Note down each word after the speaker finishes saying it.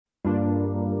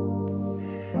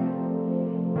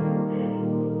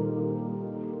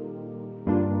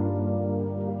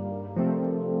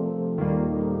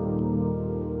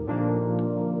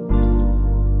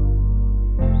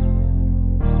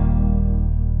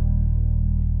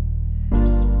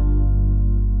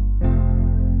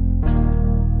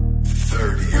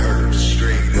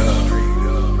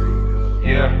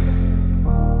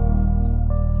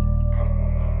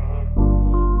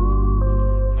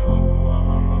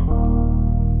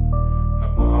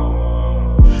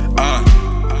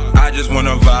just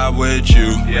wanna vibe with you.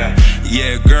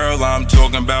 Yeah, girl, I'm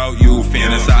talking about you.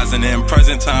 Fantasizing in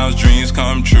present times, dreams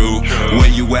come true. Where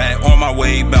you at? On my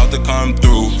way, about to come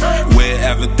through.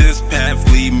 Wherever this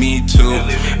path lead me to,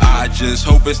 I just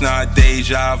hope it's not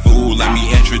deja vu. Let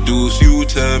me introduce you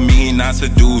to me, not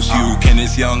seduce you. Can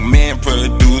this young man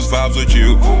produce vibes with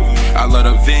you? I love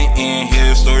the vent and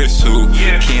hear stories too.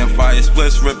 Campfire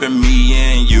splits ripping me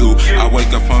and you. I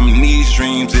wake up from these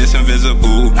dreams, it's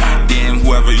invisible. Damn,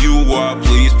 whoever you are,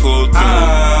 please pull through.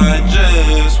 I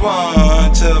just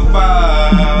want to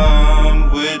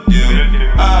vibe with you.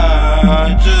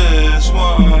 I just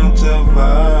want to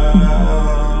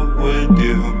vibe with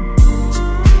you.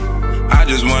 I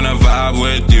just wanna vibe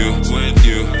with you.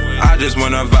 I just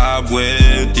wanna vibe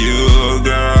with you,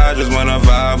 girl. I just wanna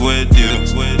vibe with you.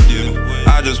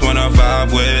 I just wanna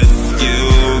vibe with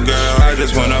you, girl. I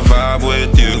just wanna vibe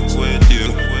with you.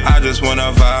 I just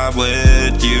wanna vibe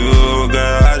with you,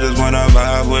 girl. I just wanna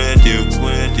vibe with you.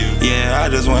 Yeah, I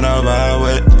just wanna vibe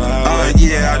with.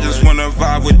 Yeah, I just wanna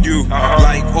vibe with you.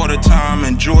 Like all the time,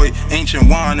 enjoy ancient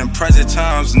wine and present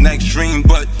times. Next dream,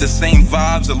 but the same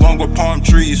vibes along with palm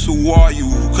trees. Who are you?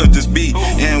 Who could this be?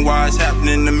 And why it's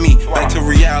happening to me? Back to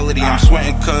reality. I'm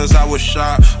sweating cause I was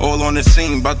shot. All on the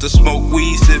scene, about to smoke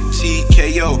weed, sip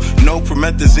TKO. No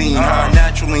promethazine, high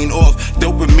naturally off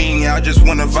dopamine. I just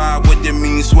wanna vibe with your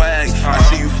mean swag. I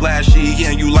see you flashy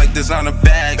and you like designer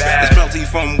bags, especially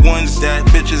from ones that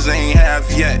bitches ain't have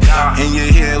yet. And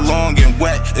your hair long and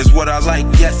wet is what I like,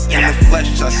 yes. In the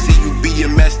flesh, I see you be a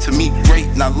mess. To me, great,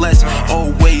 not less.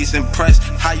 Always impressed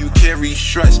how you carry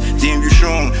stress. Damn, you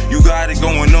strong, you got it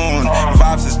going on.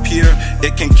 Vibes is pure,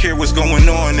 it can cure what's going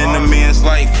on in a man's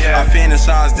life. I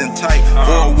fantasized in type,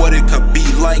 or what it could be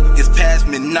like. It's past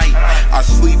midnight, I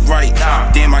sleep right.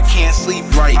 Damn, I can't sleep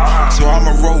right, so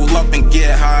I'ma roll up and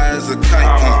get high as a kite.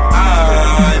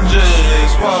 I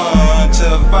just want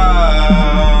to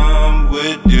vibe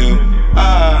with you.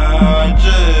 I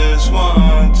just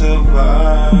want to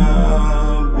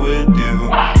vibe with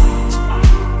you.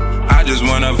 I just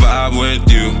wanna vibe with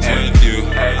you.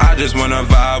 I just wanna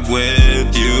vibe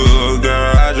with you,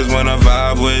 girl. I just wanna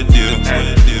vibe with you.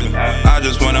 I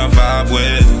just wanna vibe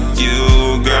with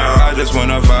you, girl. I just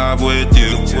wanna vibe with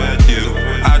you.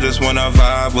 I just wanna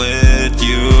vibe with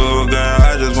you, girl.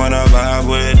 I just wanna vibe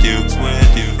with you.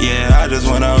 Yeah, I just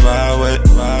wanna vibe with